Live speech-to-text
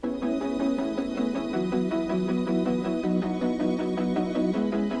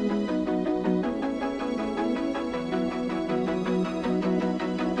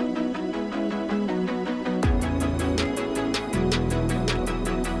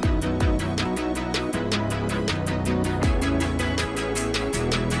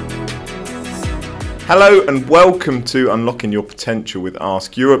Hello and welcome to Unlocking Your Potential with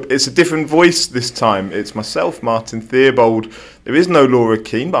Ask Europe. It's a different voice this time. It's myself, Martin Theobald. There is no Laura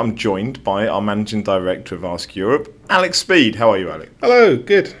Keane, but I'm joined by our Managing Director of Ask Europe, Alex Speed. How are you, Alex? Hello,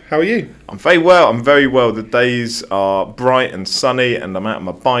 good. How are you? I'm very well. The days are bright and sunny and I'm out on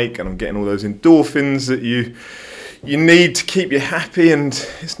my bike and I'm getting all those endorphins that you need to keep you happy, and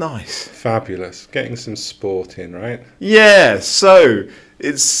it's nice. Fabulous. Getting some sport in, right? Yeah, so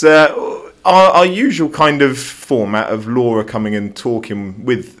it's our usual kind of format of Laura coming and talking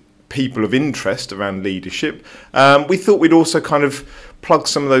with people of interest around leadership. We thought we'd also kind of plug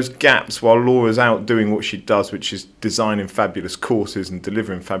some of those gaps while Laura's out doing what she does, which is designing fabulous courses and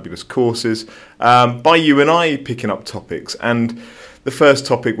delivering fabulous courses, by you and I picking up topics. And the first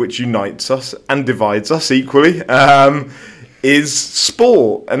topic, which unites us and divides us equally, is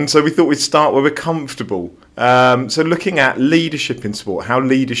sport. And so we thought we'd start where we're comfortable. So looking at leadership in sport, how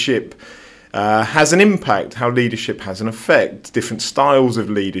leadership has an impact, how leadership has an effect, different styles of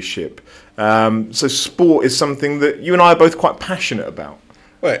leadership. So sport is something that you and I are both quite passionate about.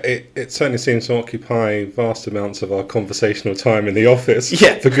 Well, it certainly seems to occupy vast amounts of our conversational time in the office,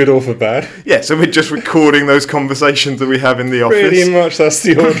 yeah. For good or for bad. Yeah, so we're just recording those conversations that we have in the office. Pretty much that's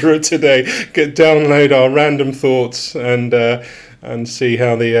the order of today. Download our random thoughts and see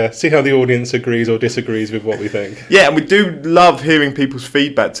how the audience agrees or disagrees with what we think. Yeah, and we do love hearing people's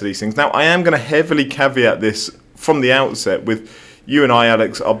feedback to these things. Now, I am going to heavily caveat this from the outset with you and I,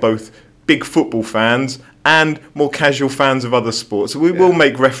 Alex, are both big football fans and more casual fans of other sports. So we will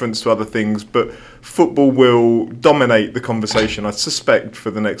make reference to other things, but football will dominate the conversation, I suspect, for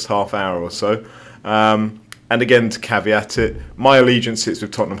the next half hour or so. And again, to caveat it, my allegiance sits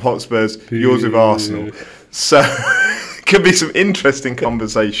with Tottenham Hotspurs, yours with Arsenal. So could be some interesting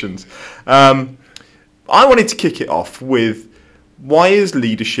conversations. I wanted to kick it off with, why is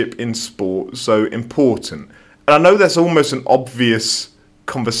leadership in sport so important? And I know that's almost an obvious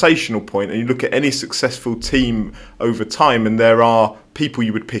conversational point, and you look at any successful team over time and there are people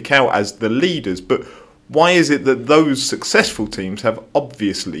you would pick out as the leaders, but why is it that those successful teams have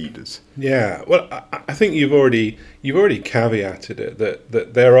obvious leaders? Yeah, well, I think you've already caveated it,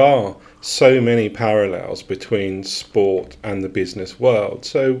 that there are so many parallels between sport and the business world.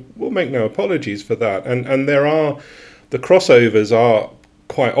 So we'll make no apologies for that. And the crossovers are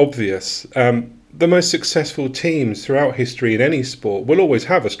quite obvious. The most successful teams throughout history in any sport will always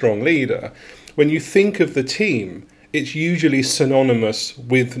have a strong leader. When you think of the team, it's usually synonymous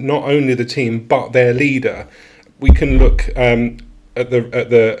with not only the team but their leader. We can look at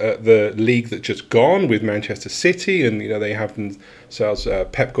the league that's just gone with Manchester City, and they have themselves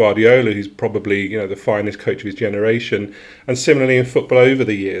Pep Guardiola, who's probably the finest coach of his generation, and similarly in football over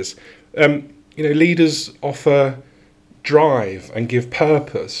the years. Leaders offer drive and give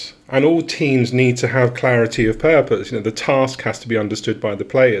purpose, and all teams need to have clarity of purpose. The task has to be understood by the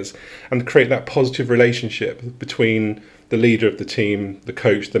players and create that positive relationship between the leader of the team, the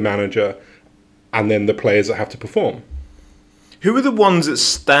coach, the manager, and then the players that have to perform. Who are the ones that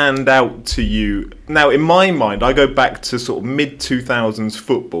stand out to you? Now, in my mind, I go back to sort of mid-2000s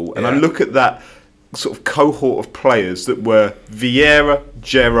football, and I look at that sort of cohort of players that were Vieira,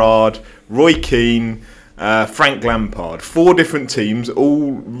 Gerrard, Roy Keane, Frank Lampard. 4 different teams,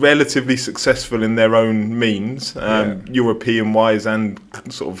 all relatively successful in their own means, European-wise and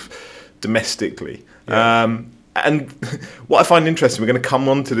sort of domestically. Yeah. And what I find interesting, we're going to come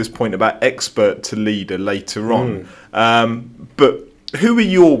on to this point about expert to leader later on. But who are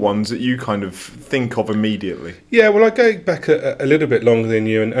your ones that you kind of think of immediately? Yeah, well, I go back a little bit longer than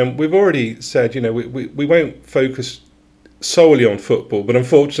you, and we've already said, we won't focus solely on football, but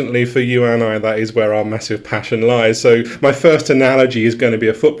unfortunately for you and I, that is where our massive passion lies. So my first analogy is going to be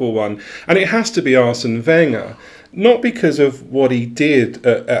a football one, and it has to be Arsene Wenger. Not because of what he did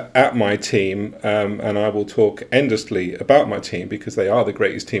at my team, and I will talk endlessly about my team because they are the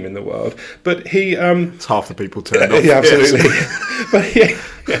greatest team in the world, but he... it's half the people turned off. Yeah, absolutely. But he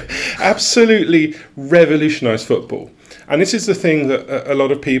absolutely revolutionised football. And this is the thing that a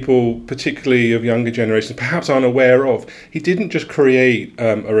lot of people, particularly of younger generations, perhaps aren't aware of. He didn't just create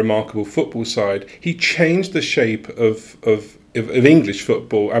a remarkable football side. He changed the shape of English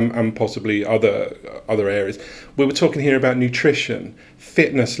football and possibly other areas. We were talking here about nutrition,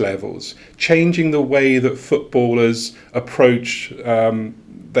 fitness levels, changing the way that footballers approach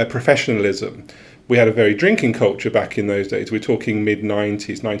their professionalism. We had a very drinking culture back in those days. We're talking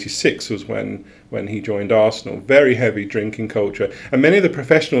mid-90s. 96 was when he joined Arsenal. Very heavy drinking culture. And many of the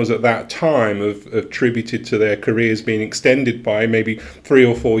professionals at that time have attributed to their careers being extended by maybe 3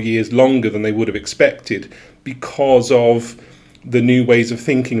 or 4 years longer than they would have expected because of the new ways of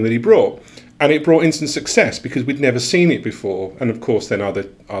thinking that he brought. And it brought instant success because we'd never seen it before. And of course, then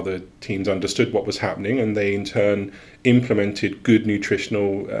other teams understood what was happening, and they in turn implemented good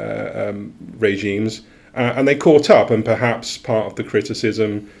nutritional regimes, and they caught up. And perhaps part of the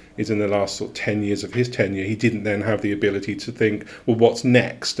criticism is in the last sort of 10 years of his tenure, he didn't then have the ability to think, well, what's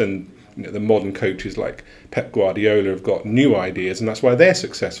next? And the modern coaches like Pep Guardiola have got new ideas, and that's why they're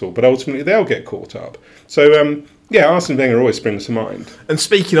successful. But ultimately, they'll get caught up. So, Arsene Wenger always springs to mind. And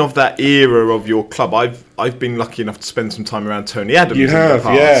speaking of that era of your club, I've been lucky enough to spend some time around Tony Adams. You have, in the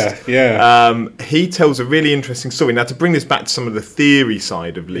past. yeah. He tells a really interesting story. Now, to bring this back to some of the theory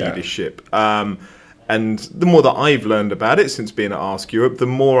side of leadership, and the more that I've learned about it since being at Ask Europe, the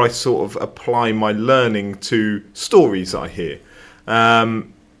more I sort of apply my learning to stories I hear.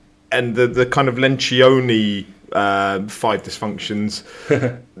 And the kind of Lencioni 5 dysfunctions.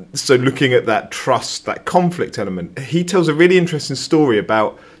 So looking at that trust, that conflict element, he tells a really interesting story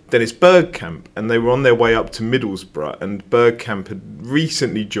about Dennis Bergkamp, and they were on their way up to Middlesbrough, and Bergkamp had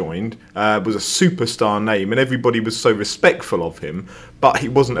recently joined, was a superstar name, and everybody was so respectful of him, but he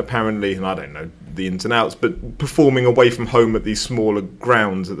wasn't apparently, and I don't know the ins and outs, but performing away from home at these smaller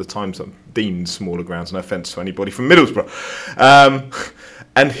grounds at the time, some deemed smaller grounds, no offence to anybody from Middlesbrough.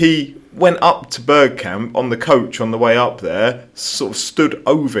 And he went up to Bergkamp on the coach on the way up there, sort of stood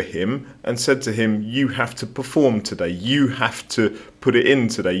over him and said to him, you have to perform today. You have to put it in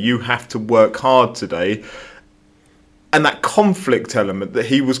today. You have to work hard today. And that conflict element, that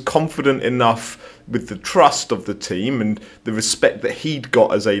he was confident enough with the trust of the team and the respect that he'd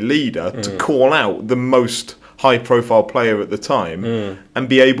got as a leader to call out the most high-profile player at the time and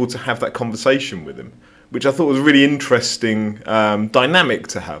be able to have that conversation with him, which I thought was a really interesting dynamic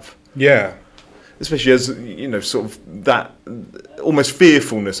to have. Yeah. Especially as, sort of that almost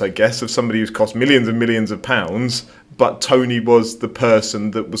fearfulness, I guess, of somebody who's cost millions and millions of pounds, but Tony was the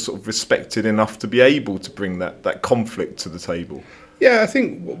person that was sort of respected enough to be able to bring that conflict to the table. Yeah, I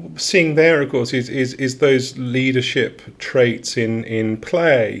think what we're seeing there, of course, is those leadership traits in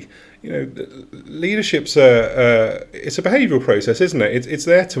play. Leadership's it's a behavioural process, isn't it? It's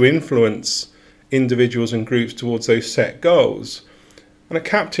there to influence individuals and groups towards those set goals. And a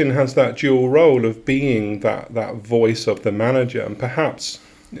captain has that dual role of being that voice of the manager. And perhaps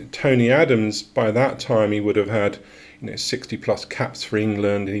Tony Adams, by that time, he would have had 60 plus caps for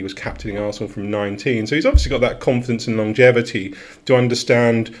England, and he was captaining Arsenal from 19. So he's obviously got that confidence and longevity to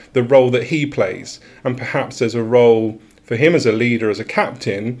understand the role that he plays. And perhaps there's a role for him as a leader, as a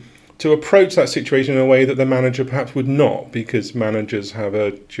captain, to approach that situation in a way that the manager perhaps would not, because managers have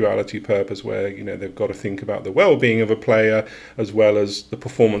a duality purpose where they've got to think about the well-being of a player as well as the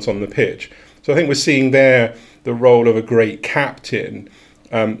performance on the pitch. So I think we're seeing there the role of a great captain,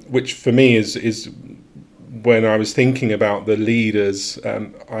 which for me is when I was thinking about the leaders,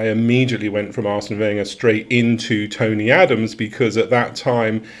 I immediately went from Arsene Wenger straight into Tony Adams, because at that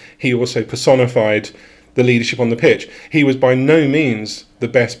time he also personified the leadership on the pitch. He was by no means the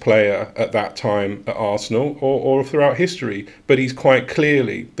best player at that time at Arsenal or throughout history, but he's quite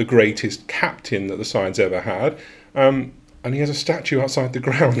clearly the greatest captain that the side's ever had. And he has a statue outside the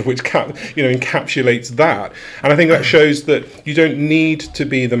ground which encapsulates that. And I think that shows that you don't need to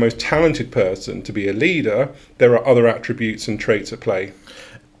be the most talented person to be a leader. There are other attributes and traits at play.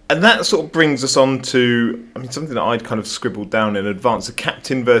 And that sort of brings us on to, something that I'd kind of scribbled down in advance, the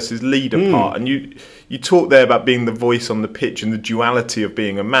captain versus leader part. And you talked there about being the voice on the pitch and the duality of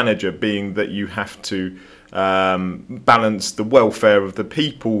being a manager, being that you have to balance the welfare of the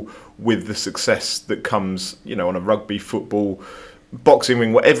people with the success that comes, on a rugby, football, boxing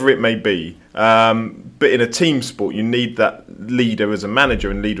ring, whatever it may be. But in a team sport, you need that leader as a manager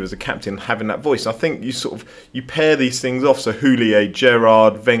and leader as a captain, having that voice. I think you pair these things off. So Houllier,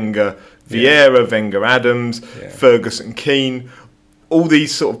 Gerrard, Wenger, Vieira, Wenger, Adams, Ferguson, Keane, all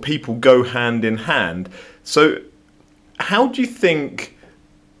these sort of people go hand in hand. So how do you think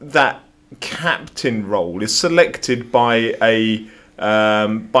that captain role is selected by a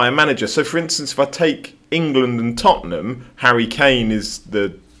manager? So for instance, if I take England and Tottenham, Harry Kane is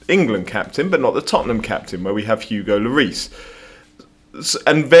the England captain, but not the Tottenham captain, where we have Hugo Lloris.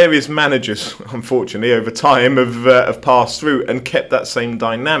 And various managers, unfortunately, over time have passed through and kept that same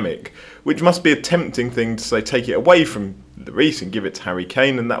dynamic, which must be a tempting thing to say, take it away from Lloris and give it to Harry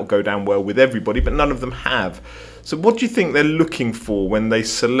Kane, and that'll go down well with everybody, but none of them have. So what do you think they're looking for when they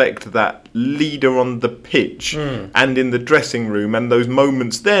select that leader on the pitch and in the dressing room, and those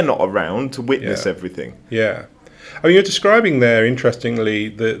moments they're not around to witness everything? Yeah. You're describing there, interestingly,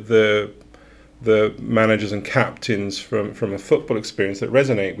 the managers and captains from a football experience that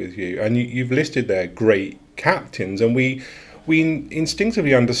resonate with you. And you've listed there great captains. And we we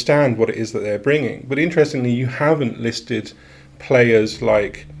instinctively understand what it is that they're bringing. But interestingly, you haven't listed players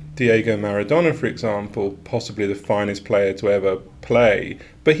like Diego Maradona, for example, possibly the finest player to ever play,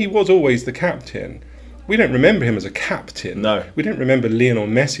 but he was always the captain. We don't remember him as a captain. No. We don't remember Lionel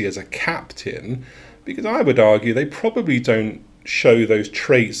Messi as a captain, because I would argue they probably don't show those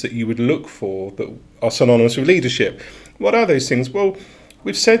traits that you would look for that are synonymous with leadership. What are those things? Well,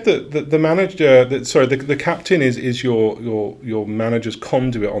 we've said that the manager, the captain is your manager's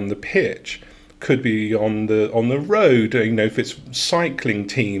conduit on the pitch. Could be on the road. If it's cycling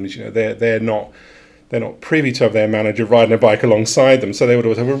teams, they're not privy to have their manager riding a bike alongside them. So they would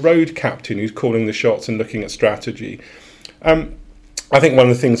always have a road captain who's calling the shots and looking at strategy. I think one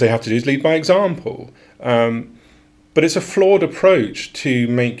of the things they have to do is lead by example. But it's a flawed approach to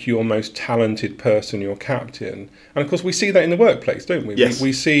make your most talented person your captain. And of course, we see that in the workplace, don't we? Yes.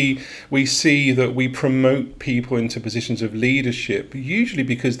 We see that we promote people into positions of leadership, usually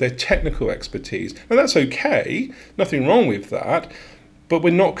because they're technical expertise. And that's okay, nothing wrong with that. But we're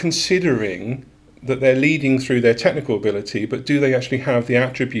not considering that they're leading through their technical ability, but do they actually have the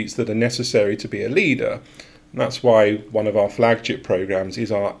attributes that are necessary to be a leader? And that's why one of our flagship programs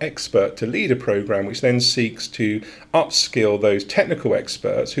is our Expert to Leader program, which then seeks to upskill those technical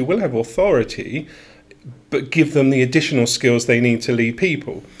experts who will have authority, but give them the additional skills they need to lead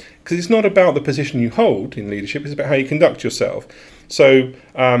people. Because it's not about the position you hold in leadership, it's about how you conduct yourself. So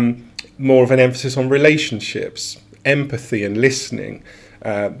more of an emphasis on relationships, empathy and listening,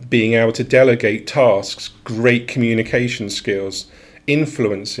 being able to delegate tasks, great communication skills,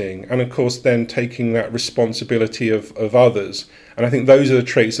 influencing, and of course then taking that responsibility of others. And I think those are the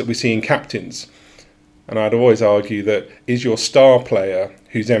traits that we see in captains. And I'd always argue that is your star player,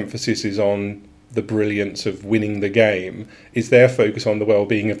 whose emphasis is on the brilliance of winning the game, is their focus on the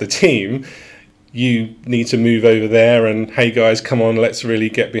well-being of the team, you need to move over there and, hey guys, come on, let's really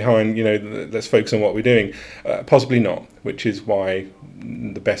get behind, let's focus on what we're doing. Possibly not, which is why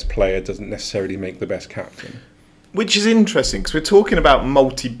the best player doesn't necessarily make the best captain. Which is interesting, because we're talking about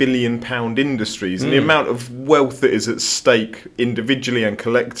multi-billion-pound industries and the amount of wealth that is at stake individually and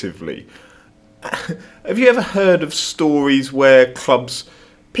collectively. Have you ever heard of stories where clubs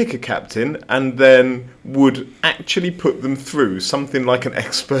pick a captain and then would actually put them through something like an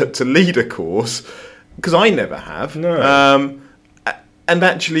Expert to Leader course? Because I never have. No. And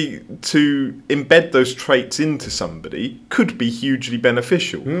actually, to embed those traits into somebody could be hugely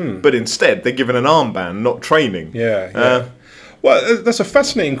beneficial. But instead, they're given an armband, not training. Yeah. Well, that's a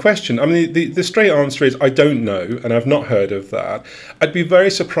fascinating question. I mean, the straight answer is I don't know, and I've not heard of that. I'd be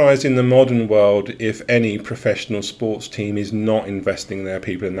very surprised in the modern world if any professional sports team is not investing their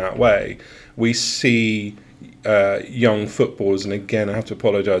people in that way. We see young footballers, and again I have to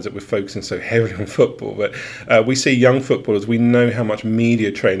apologise that we're focusing so heavily on football, but we see young footballers, we know how much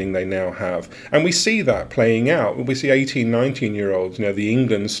media training they now have, and we see that playing out. We see 18, 19-year-olds, the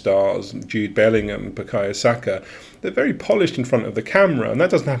England stars, Jude Bellingham, Bukayo Saka, they're very polished in front of the camera, and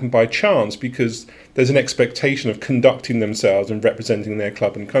that doesn't happen by chance because there's an expectation of conducting themselves and representing their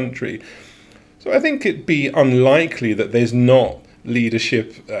club and country. So I think it'd be unlikely that there's not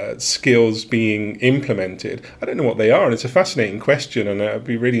leadership skills being implemented. I don't know what they are, and it's a fascinating question, and it'd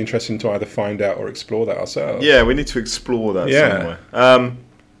be really interesting to either find out or explore that ourselves. Yeah, we need to explore that somewhere.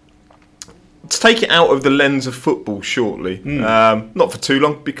 To take it out of the lens of football shortly, not for too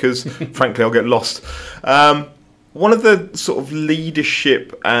long, because frankly I'll get lost. One of the sort of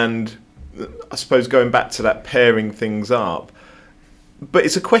leadership and I suppose going back to that pairing things up, but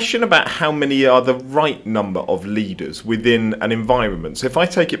it's a question about how many are the right number of leaders within an environment. So if I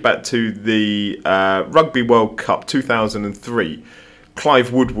take it back to the Rugby World Cup 2003,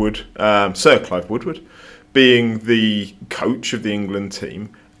 Clive Woodward, Sir Clive Woodward, being the coach of the England team.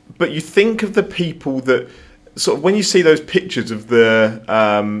 But you think of the people that sort of when you see those pictures of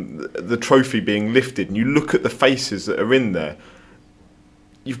the trophy being lifted and you look at the faces that are in there,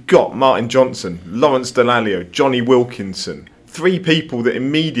 you've got Martin Johnson, Lawrence Dallaglio, Johnny Wilkinson, three people that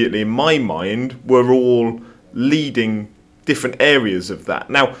immediately in my mind were all leading different areas of that.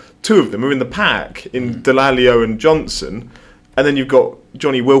 Now, two of them are in the pack in Dallaglio and Johnson, and then you've got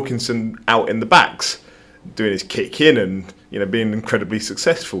Johnny Wilkinson out in the backs doing his kick in and being incredibly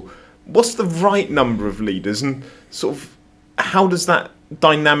successful. What's the right number of leaders, and sort of how does that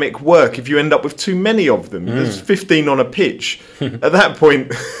dynamic work if you end up with too many of them? There's 15 on a pitch. At that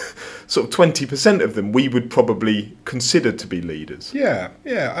point, sort of 20% of them we would probably consider to be leaders. Yeah.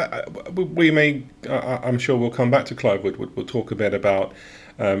 I'm sure we'll come back to Clive Woodward. We'll talk a bit about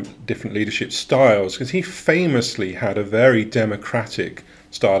different leadership styles, because he famously had a very democratic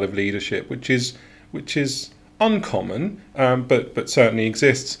style of leadership, which is uncommon, but certainly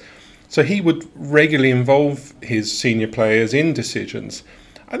exists. So he would regularly involve his senior players in decisions.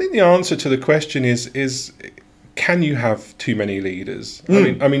 I think the answer to the question is can you have too many leaders?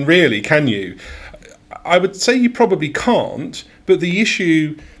 I mean, really, can you? I would say you probably can't, but the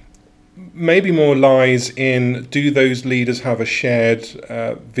issue maybe more lies in, do those leaders have a shared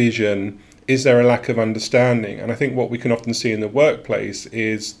vision? Is there a lack of understanding? And I think what we can often see in the workplace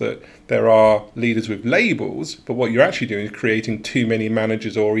is that there are leaders with labels, but what you're actually doing is creating too many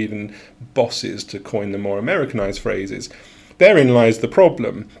managers or even bosses, to coin the more Americanized phrases. Therein lies the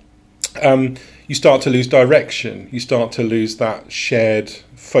problem. You start to lose direction. You start to lose that shared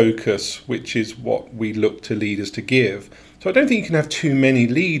focus, which is what we look to leaders to give. So I don't think you can have too many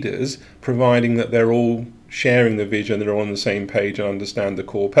leaders, providing that they're all sharing the vision, they're all on the same page and understand the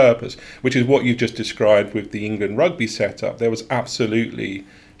core purpose, which is what you've just described with the England rugby setup. There was absolutely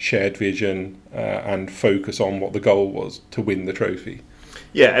shared vision and focus on what the goal was, to win the trophy.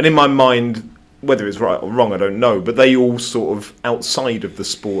 Yeah, and in my mind, whether it's right or wrong, I don't know, but they all sort of, outside of the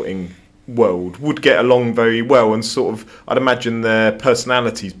sporting world, would get along very well, and sort of, I'd imagine their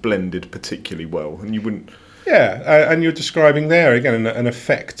personalities blended particularly well, and you wouldn't... Yeah, and you're describing there, again, an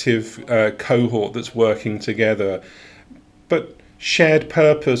effective cohort that's working together, but shared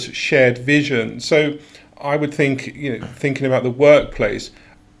purpose, shared vision. So I would think, thinking about the workplace,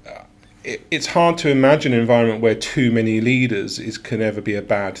 it's hard to imagine an environment where too many leaders can ever be a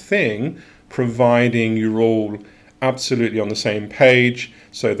bad thing, providing you're all absolutely on the same page,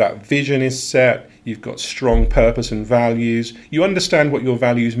 so that vision is set, you've got strong purpose and values, you understand what your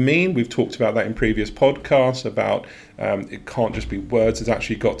values mean. We've talked about that in previous podcasts, about it can't just be words, it's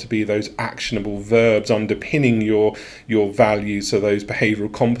actually got to be those actionable verbs underpinning your values, so those behavioural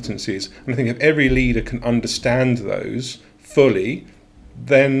competencies. And I think if every leader can understand those fully,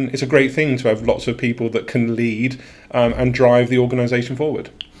 then it's a great thing to have lots of people that can lead and drive the organisation forward.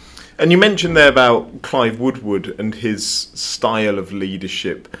 And you mentioned there about Clive Woodward and his style of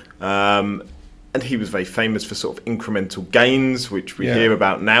leadership. And he was very famous for sort of incremental gains, which we hear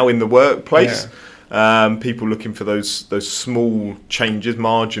about now in the workplace. Yeah. People looking for those small changes,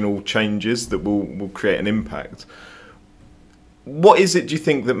 marginal changes that will create an impact. What is it, do you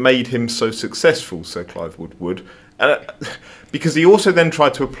think, that made him so successful, Sir Clive Woodward? Because he also then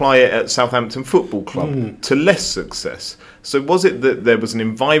tried to apply it at Southampton Football Club to less success. So was it that there was an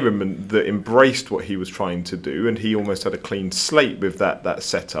environment that embraced what he was trying to do, and he almost had a clean slate with that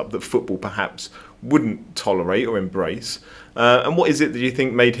setup that football perhaps wouldn't tolerate or embrace? And what is it that you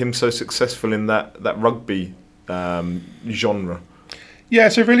think made him so successful in that rugby genre? Yeah,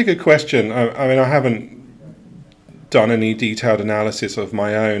 it's a really good question. I mean, I haven't done any detailed analysis of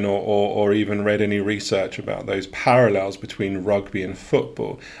my own or even read any research about those parallels between rugby and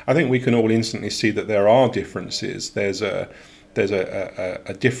football. I think we can all instantly see that there are differences. There's a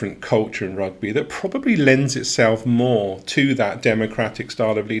different culture in rugby that probably lends itself more to that democratic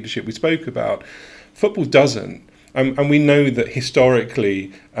style of leadership we spoke about. Football doesn't. And we know that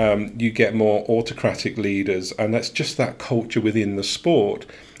historically you get more autocratic leaders, and that's just that culture within the sport.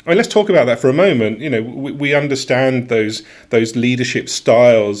 I mean, let's talk about that for a moment. We understand those leadership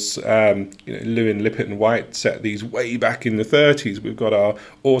styles. Lewin, Lippitt and White set these way back in the 30s. We've got our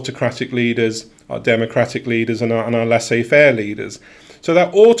autocratic leaders, our democratic leaders, and our laissez-faire leaders. So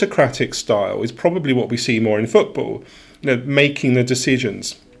that autocratic style is probably what we see more in football. Making the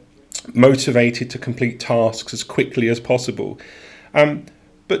decisions, motivated to complete tasks as quickly as possible.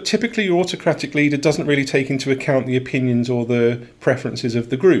 But typically your autocratic leader doesn't really take into account the opinions or the preferences of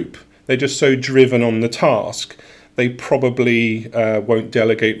the group. They're just so driven on the task. They probably won't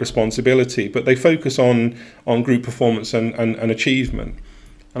delegate responsibility, but they focus on group performance and achievement.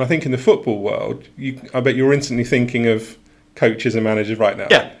 And I think in the football world, I bet you're instantly thinking of coaches and managers right now.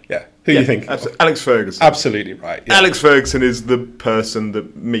 Yeah. Who do you think? Alex Ferguson. Absolutely right. Yeah. Alex Ferguson is the person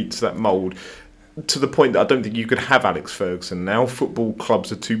that meets that mould, to the point that I don't think you could have Alex Ferguson now. Football clubs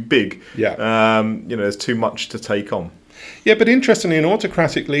are too big. Yeah. There's too much to take on. Yeah, but interestingly, an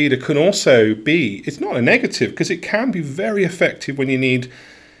autocratic leader can also be, it's not a negative, because it can be very effective when you need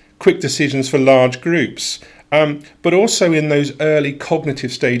quick decisions for large groups, but also in those early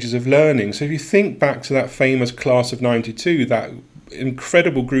cognitive stages of learning. So if you think back to that famous class of 92, that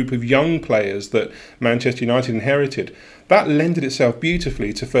incredible group of young players that Manchester United inherited, that lended itself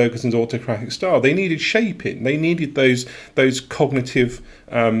beautifully to Ferguson's autocratic style. They needed shaping. They needed those cognitive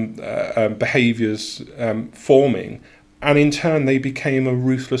behaviours forming, and in turn they became a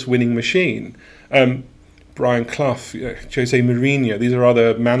ruthless winning machine. Brian Clough, Jose Mourinho, these are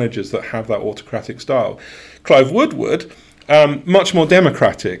other managers that have that autocratic style. Clive Woodward, much more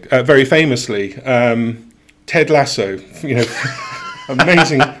democratic, very famously. Ted Lasso,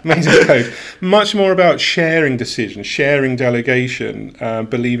 amazing coach. Much more about sharing decisions, sharing delegation,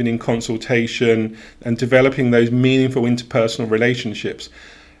 believing in consultation, and developing those meaningful interpersonal relationships.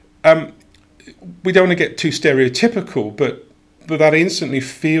 We don't want to get too stereotypical, but that instantly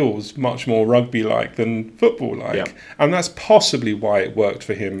feels much more rugby-like than football-like. Yeah. And that's possibly why it worked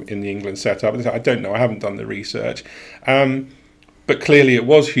for him in the England setup. I don't know, I haven't done the research. But clearly it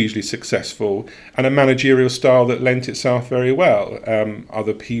was hugely successful, and a managerial style that lent itself very well.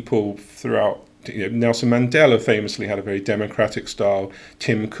 Other people throughout, Nelson Mandela famously had a very democratic style,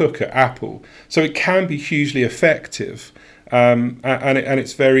 Tim Cook at Apple. So it can be hugely effective, and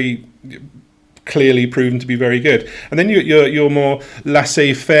it's very clearly proven to be very good. And then your more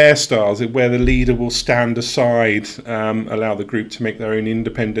laissez-faire styles, where the leader will stand aside, allow the group to make their own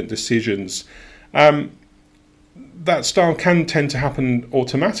independent decisions. That style can tend to happen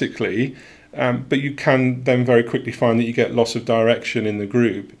automatically, but you can then very quickly find that you get loss of direction in the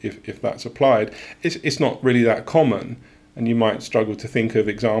group if that's applied. It's not really that common, and you might struggle to think of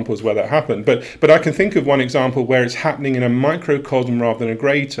examples where that happened. But I can think of one example where it's happening in a microcosm rather than a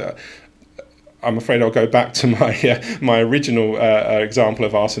greater. I'm afraid I'll go back to my original example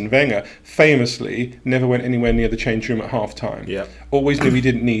of Arsene Wenger. Famously, never went anywhere near the change room at half time. Yeah. Always knew he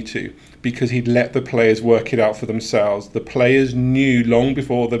didn't need to, because he'd let the players work it out for themselves. The players knew long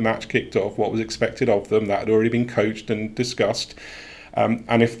before the match kicked off what was expected of them. That had already been coached and discussed.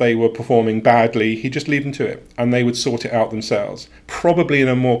 And if they were performing badly, he'd just leave them to it, and they would sort it out themselves, probably in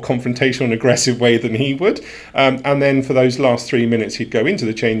a more confrontational and aggressive way than he would. And then for those last 3 minutes, he'd go into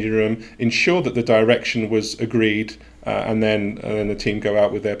the changing room, ensure that the direction was agreed, and then the team go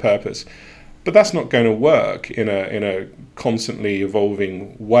out with their purpose. But that's not going to work in a constantly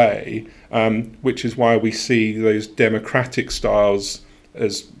evolving way, which is why we see those democratic styles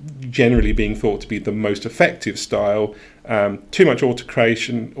as generally being thought to be the most effective style. Too much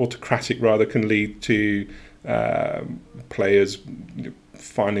autocratic rather, can lead to players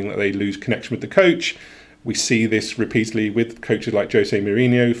finding that they lose connection with the coach. We see this repeatedly with coaches like Jose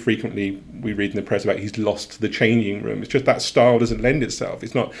Mourinho. Frequently we read in the press about he's lost the changing room. It's just that style doesn't lend itself.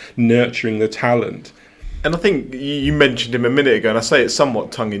 It's not nurturing the talent. And I think you mentioned him a minute ago, and I say it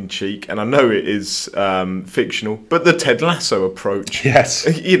somewhat tongue-in-cheek, and I know it is fictional, but the Ted Lasso approach. Yes.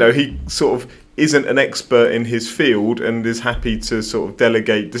 He sort of isn't an expert in his field and is happy to sort of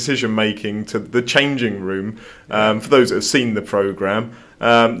delegate decision-making to the changing room. For those that have seen the programme,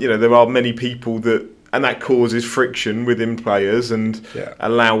 there are many people that causes friction within players and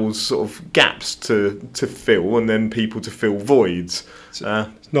allows sort of gaps to fill, and then people to fill voids.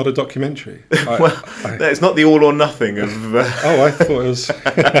 It's not a documentary. It's not the all or nothing of... I thought it was...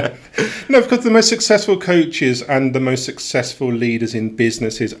 No, because the most successful coaches and the most successful leaders in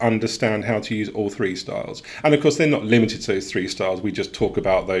businesses understand how to use all three styles. And of course, they're not limited to those three styles. We just talk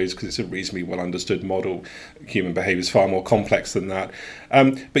about those because it's a reasonably well understood model. Human behaviour is far more complex than that.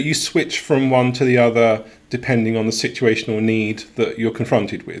 But you switch from one to the other depending on the situational need that you're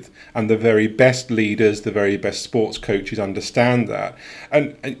confronted with. And the very best leaders, the very best sports coaches understand that.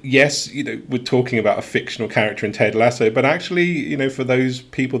 And yes, we're talking about a fictional character in Ted Lasso, but actually, for those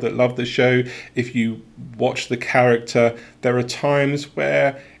people that love the show, if you watch the character, there are times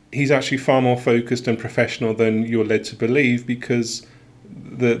where he's actually far more focused and professional than you're led to believe, because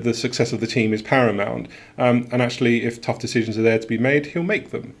the success of the team is paramount. And actually, if tough decisions are there to be made, he'll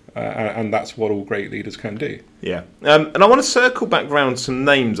make them. And that's what all great leaders can do. Yeah. And I want to circle back round some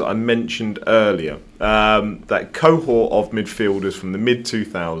names that I mentioned earlier. That cohort of midfielders from the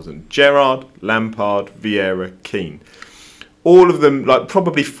mid-2000s: Gerrard, Lampard, Vieira, Keane. All of them,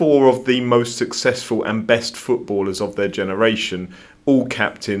 probably four of the most successful and best footballers of their generation, all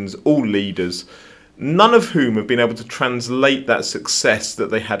captains, all leaders, none of whom have been able to translate that success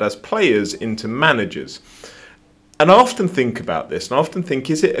that they had as players into managers. And I often think about this, and I often think,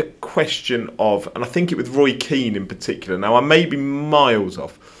 is it a question of, and I think it with Roy Keane in particular, now I may be miles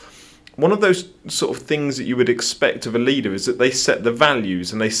off, one of those sort of things that you would expect of a leader is that they set the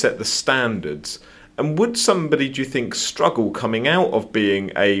values and they set the standards. And would somebody, do you think, struggle coming out of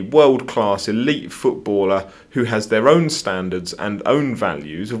being a world-class elite footballer who has their own standards and own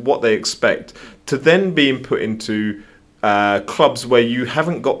values of what they expect, to then being put into clubs where you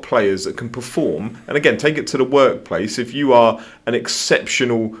haven't got players that can perform? And again, take it to the workplace. If you are an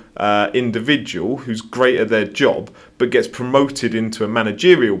exceptional individual who's great at their job but gets promoted into a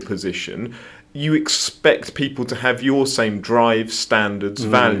managerial position, you expect people to have your same drive, standards,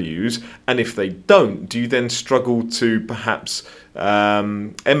 values, and if they don't, do you then struggle to perhaps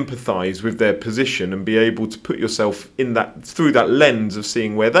empathise with their position and be able to put yourself in that through that lens of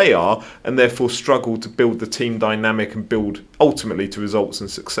seeing where they are, and therefore struggle to build the team dynamic and build ultimately to results and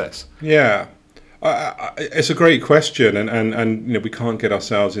success? Yeah. It's a great question, and we can't get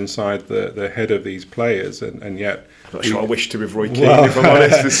ourselves inside the head of these players, and yet I'm not sure I wish to with Roy Keane, if I'm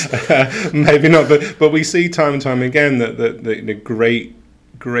honest. Maybe not, but we see time and time again that the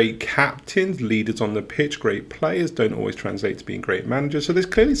great captains, leaders on the pitch, great players don't always translate to being great managers. So there's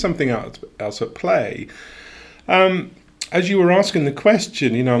clearly something else at play. As you were asking the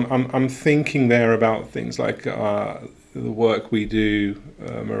question, I'm thinking there about things like the work we do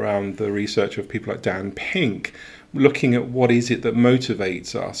around the research of people like Dan Pink, looking at what is it that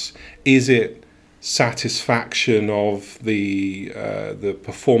motivates us. Is it satisfaction of the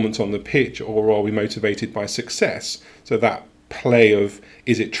performance on the pitch, or are we motivated by success? So that play of,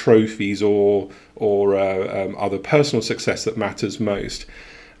 is it trophies or other personal success that matters most?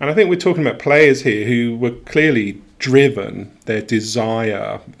 And I think we're talking about players here who were clearly driven. Their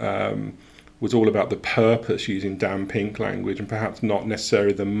desire was all about the purpose, using Dan Pink language, and perhaps not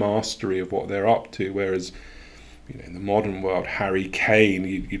necessarily the mastery of what they're up to. Whereas, in the modern world, Harry Kane,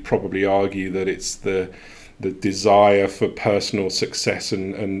 you'd probably argue that it's the desire for personal success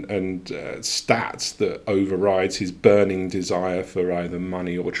and stats that overrides his burning desire for either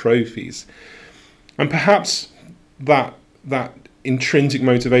money or trophies. And perhaps that intrinsic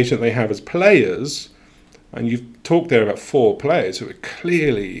motivation that they have as players, and you've talked there about 4 players who are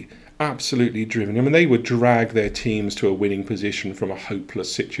clearly absolutely driven. I mean, they would drag their teams to a winning position from a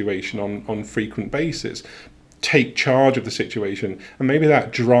hopeless situation on frequent basis, take charge of the situation, and maybe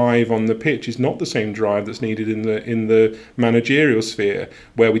that drive on the pitch is not the same drive that's needed in the managerial sphere,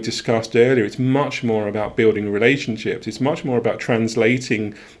 where we discussed earlier. It's much more about building relationships. It's much more about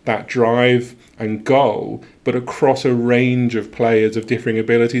translating that drive and goal, but across a range of players of differing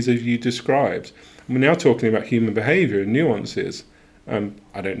abilities, as you described. We're now talking about human behaviour and nuances.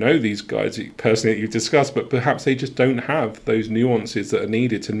 I don't know these guys personally that you've discussed, but perhaps they just don't have those nuances that are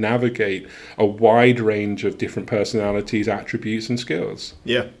needed to navigate a wide range of different personalities, attributes and skills.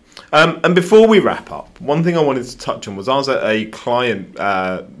 Yeah. And before we wrap up, one thing I wanted to touch on was I was at a client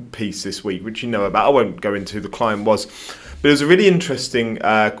piece this week, which you know about. I won't go into who the client was, but it was a really interesting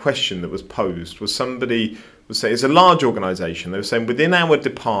question that was posed. Was somebody was saying, it's a large organisation. They were saying within our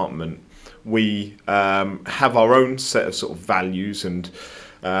department, we have our own set of sort of values, and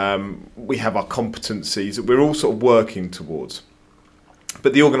we have our competencies that we're all sort of working towards.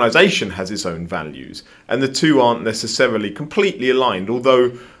 But the organisation has its own values, and the two aren't necessarily completely aligned,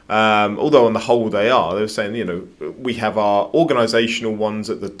 although on the whole they are. They're saying, we have our organisational ones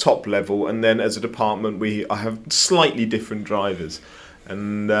at the top level, and then as a department we have slightly different drivers.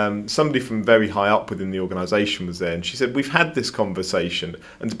 And somebody from very high up within the organisation was there, and she said, we've had this conversation,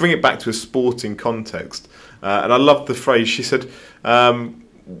 and to bring it back to a sporting context, and I loved the phrase, she said,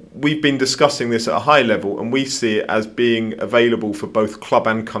 we've been discussing this at a high level, and we see it as being available for both club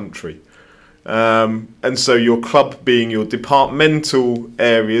and country. And so your club being your departmental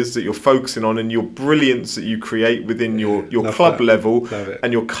areas that you're focusing on, and your brilliance that you create within your club level,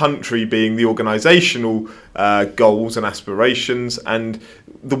 and your country being the organisational goals and aspirations, and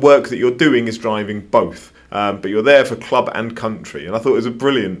the work that you're doing is driving both. But you're there for club and country, and I thought it was a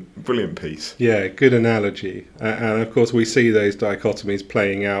brilliant piece. Yeah, good analogy. And of course we see those dichotomies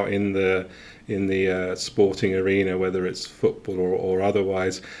playing out in the sporting arena, whether it's football or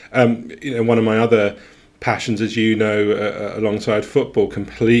otherwise. One of my other passions, as you know, alongside football,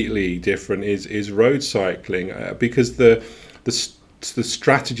 completely different, is road cycling, because the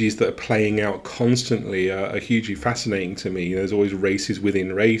strategies that are playing out constantly are hugely fascinating to me. There's always races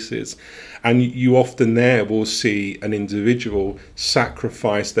within races, and you often there will see an individual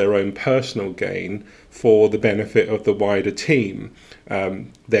sacrifice their own personal gain for the benefit of the wider team.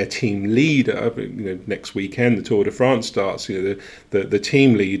 Their team leader, next weekend the Tour de France starts, the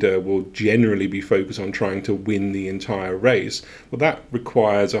team leader will generally be focused on trying to win the entire race. Well, that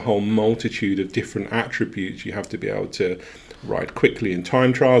requires a whole multitude of different attributes. You have to be able to ride quickly in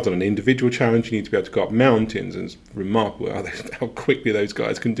time trials. On an individual challenge, you need to be able to go up mountains, and it's remarkable how quickly those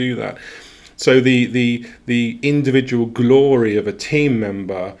guys can do that. So the individual glory of a team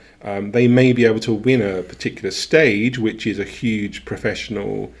member, they may be able to win a particular stage, which is a huge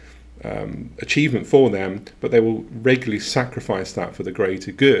professional achievement for them, but they will regularly sacrifice that for the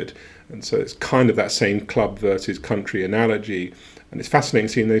greater good. And so it's kind of that same club versus country analogy, and it's fascinating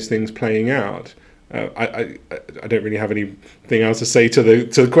seeing those things playing out. I don't really have anything else to say to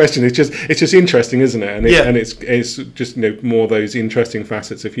the question. It's just interesting, isn't it? And it's just more those interesting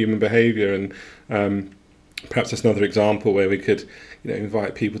facets of human behaviour, and perhaps that's another example where we could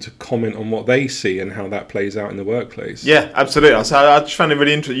invite people to comment on what they see and how that plays out in the workplace. Yeah, absolutely. So I just found it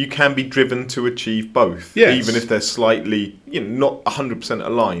really interesting. You can be driven to achieve both, even if they're slightly, not 100%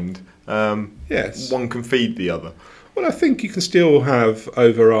 aligned. One can feed the other. Well, I think you can still have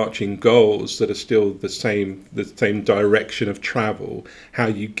overarching goals that are still the same direction of travel. How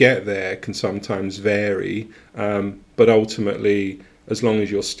you get there can sometimes vary, but ultimately, as long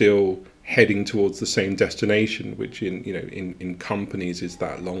as you're still heading towards the same destination, which in companies is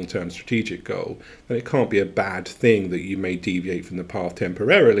that long-term strategic goal, then it can't be a bad thing that you may deviate from the path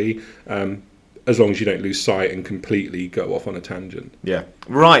temporarily, as long as you don't lose sight and completely go off on a tangent. Yeah.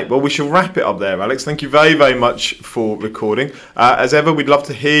 Right. Well, we shall wrap it up there, Alex. Thank you very, very much for recording. As ever, we'd love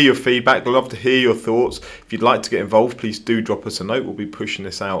to hear your feedback. We'd love to hear your thoughts. If you'd like to get involved, please do drop us a note. We'll be pushing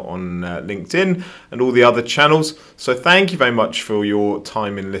this out on LinkedIn and all the other channels. So thank you very much for your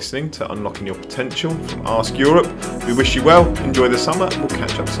time in listening to Unlocking Your Potential from Ask Europe. We wish you well. Enjoy the summer, and we'll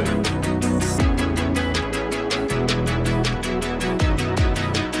catch up soon.